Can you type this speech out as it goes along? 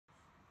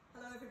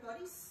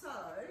everybody. So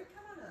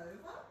come on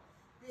over.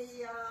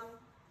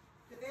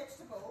 The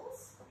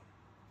vegetables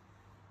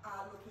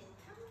are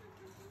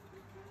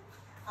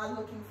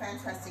looking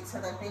fantastic. So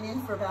they've been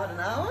in for about an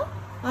hour.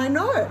 I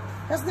know.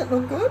 Doesn't it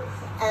look good?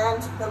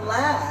 And the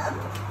lamb.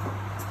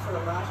 Let's put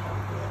it right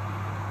over here.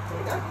 There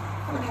we go.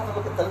 Come and have a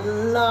look at the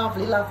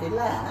lovely, lovely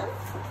lamb.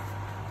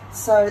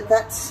 So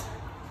that's.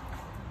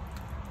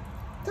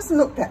 Doesn't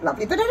look that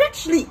lovely, but it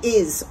actually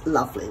is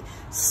lovely.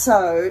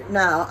 So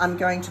now I'm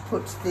going to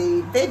put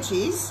the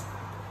veggies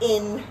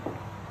in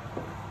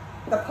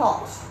the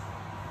pot.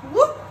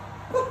 Whoop,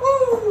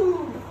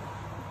 whoop,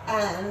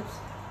 and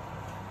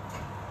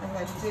I'm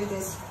going to do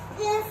this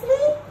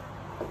carefully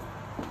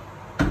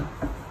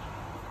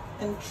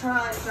and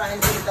try and drain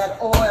that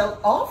oil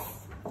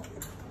off.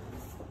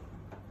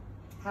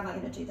 How am I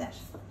going to do that?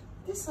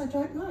 This I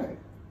don't know.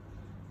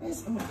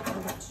 Where's what I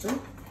have to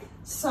do?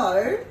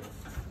 So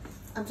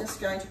I'm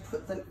just going to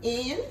put them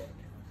in,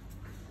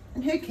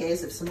 and who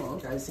cares if some oil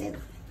goes in?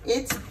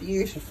 It's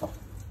beautiful.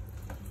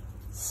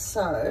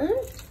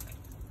 So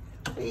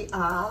we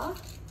are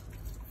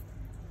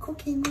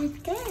cooking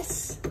with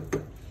gas.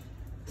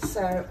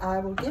 So I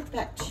will get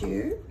back to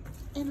you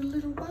in a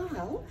little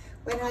while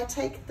when I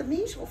take the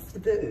meat off the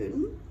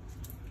bone,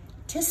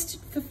 test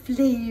it for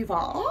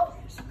flavour,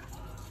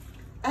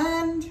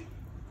 and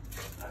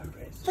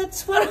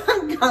that's what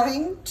I'm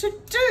going to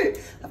do.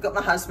 I've got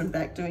my husband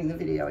back doing the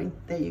videoing.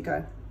 There you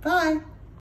go. Bye.